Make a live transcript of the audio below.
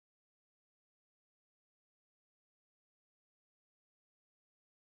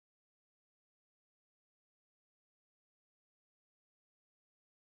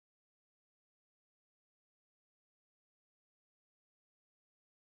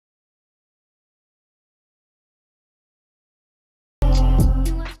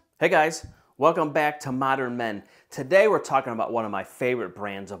Hey guys, welcome back to Modern Men. Today we're talking about one of my favorite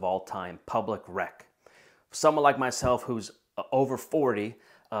brands of all time, Public Rec. Someone like myself who's over 40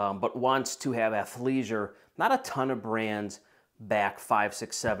 but wants to have athleisure, not a ton of brands back 5,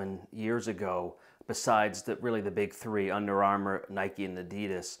 6, 7 years ago besides really the big three, Under Armour, Nike, and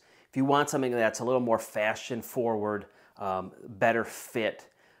Adidas. If you want something that's a little more fashion forward, better fit,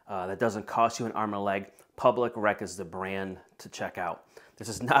 that doesn't cost you an arm and a leg, Public Rec is the brand to check out. This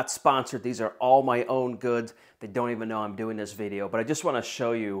is not sponsored. These are all my own goods. They don't even know I'm doing this video, but I just want to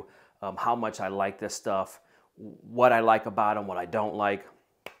show you how much I like this stuff, what I like about them, what I don't like.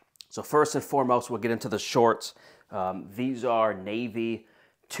 So first and foremost, we'll get into the shorts. These are navy.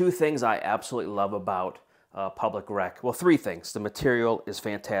 Two things I absolutely love about Public Rec. Well, three things. The material is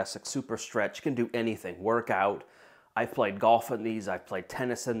fantastic, super stretch. You can do anything, work out. I've played golf in these. I've played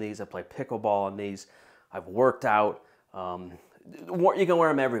tennis in these. I've played pickleball in these. I've worked out. You can wear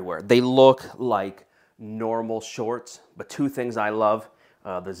them everywhere. They look like normal shorts, but two things I love,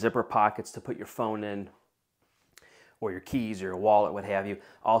 the zipper pockets to put your phone in, or your keys, or your wallet, what have you.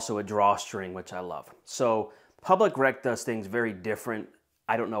 Also a drawstring, which I love. So Public Rec does things very different.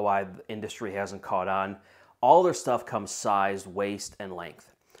 I don't know why the industry hasn't caught on. All their stuff comes sized, waist, and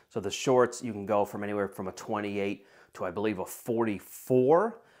length. So the shorts, you can go from anywhere from a 28 to, I believe, a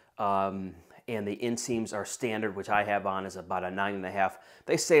 44. And the inseams are standard, which I have on is about a 9.5.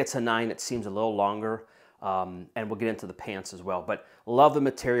 They say it's a 9. It seems a little longer, and we'll get into the pants as well. But love the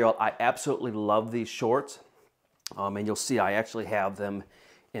material. I absolutely love these shorts, and you'll see I actually have them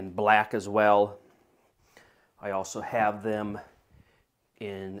in black as well. I also have them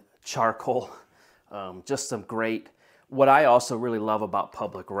in charcoal. Just some great. What I also really love about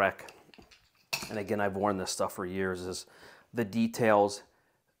Public Rec, and again, I've worn this stuff for years, is the details.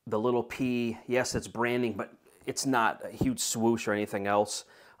 The little P, yes, it's branding, but it's not a huge swoosh or anything else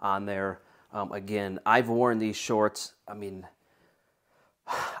on there. Again, I've worn these shorts. I mean,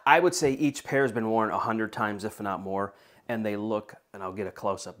 I would say each pair has been worn 100 times, if not more, and they look, and I'll get a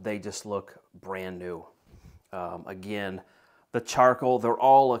close-up, they just look brand new. Again, the charcoal, they're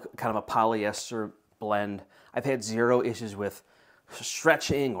all kind of a polyester blend. I've had zero issues with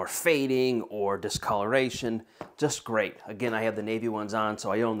stretching or fading or discoloration. Just great. Again, I have the navy ones on,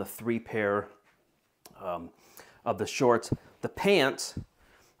 so I own the 3 pair of the shorts. The pants,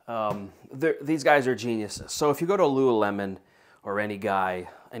 these guys are geniuses. So if you go to Lululemon or any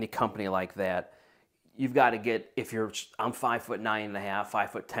company like that, you've got to get, I'm 5'9.5",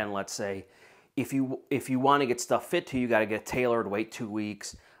 5'10", let's say. If you want to get stuff fit to you, you got to get it tailored, wait 2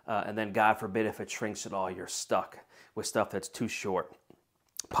 weeks, and then God forbid if it shrinks at all, you're stuck with stuff that's too short.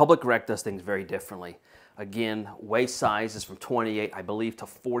 Public Rec does things very differently. Again, waist size is from 28, I believe, to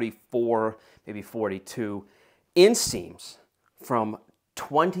 44, maybe 42. Inseams from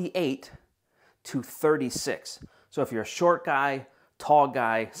 28 to 36. So if you're a short guy, tall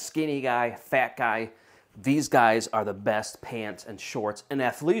guy, skinny guy, fat guy, these guys are the best pants and shorts and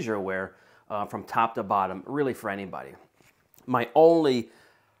athleisure wear from top to bottom, really for anybody. My only,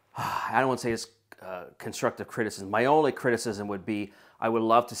 I don't want to say it's constructive criticism. My only criticism would be I would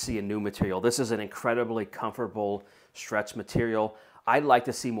love to see a new material. This is an incredibly comfortable stretch material. I'd like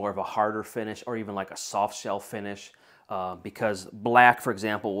to see more of a harder finish or even like a soft shell finish because black, for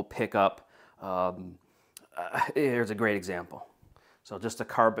example, will pick up, here's a great example. So just a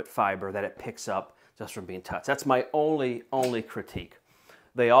carbon fiber that it picks up just from being touched. That's my only critique.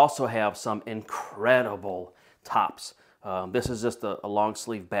 They also have some incredible tops. This is just a long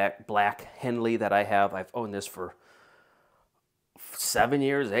sleeve black Henley that I have. I've owned this for 7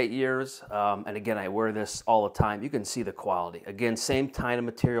 years, 8 years. And again, I wear this all the time. You can see the quality. Again, same kind of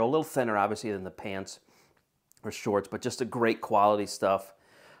material, a little thinner obviously than the pants or shorts, but just a great quality stuff.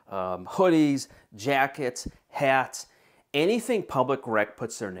 Hoodies, jackets, hats, anything Public Rec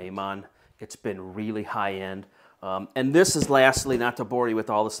puts their name on, it's been really high end. And this is lastly, not to bore you with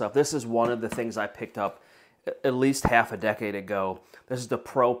all the stuff, this is one of the things I picked up at least half a decade ago. This is the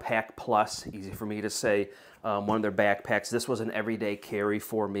Pro Pack Plus, easy for me to say, one of their backpacks. This was an everyday carry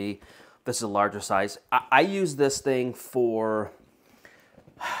for me. This is a larger size. I use this thing for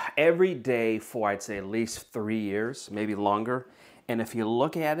every day for, I'd say, at least 3 years, maybe longer. And if you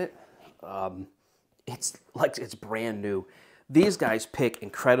look at it, it's like it's brand new. These guys pick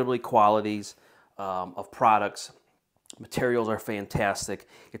incredibly qualities of products. Materials are fantastic.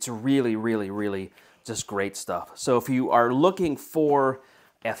 It's really, really, really just great stuff. So if you are looking for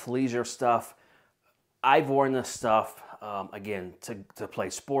athleisure stuff, I've worn this stuff, again, to play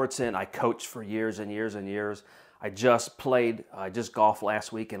sports in. I coached for years and years and years. I just golfed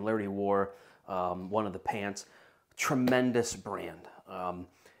last week and literally wore one of the pants. Tremendous brand.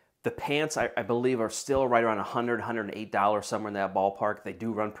 The pants, I believe, are still right around $100, $108, somewhere in that ballpark. They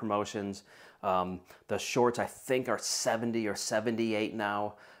do run promotions. The shorts, I think, are $70 or $78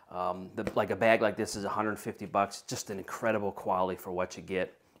 now. Like a bag like this is $150. Just an incredible quality for what you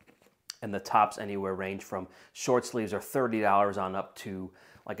get. And the tops anywhere range from short sleeves are $30 on up to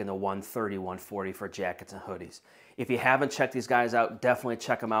like in the $130, $140 for jackets and hoodies. If you haven't checked these guys out, definitely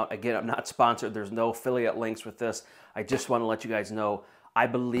check them out. Again, I'm not sponsored. There's no affiliate links with this. I just want to let you guys know I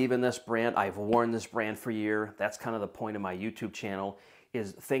believe in this brand. I've worn this brand for a year. That's kind of the point of my YouTube channel,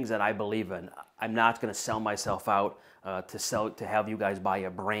 is things that I believe in. I'm not going to sell myself out to have you guys buy a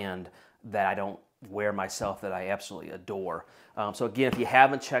brand that I don't wear myself, that I absolutely adore. So again, if you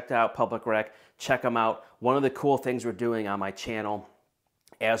haven't checked out Public Rec, check them out. One of the cool things we're doing on my channel,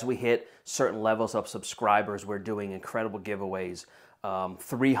 as we hit certain levels of subscribers, we're doing incredible giveaways.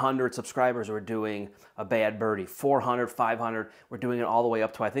 300 subscribers, we're doing a Bad Birdie. 400, 500, we're doing it all the way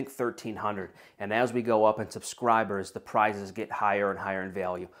up to, I think, 1,300. And as we go up in subscribers, the prizes get higher and higher in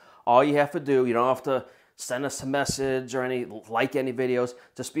value. All you have to do, you don't have to send us a message or like any videos.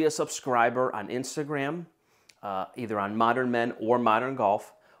 Just be a subscriber on Instagram, either on Modern Men or Modern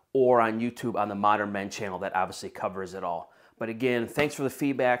Golf, or on YouTube on the Modern Men channel. That obviously covers it all. But again, thanks for the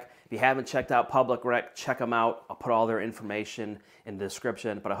feedback. If you haven't checked out Public Rec, check them out. I'll put all their information in the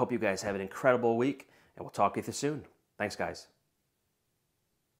description. But I hope you guys have an incredible week, and we'll talk with you soon. Thanks, guys.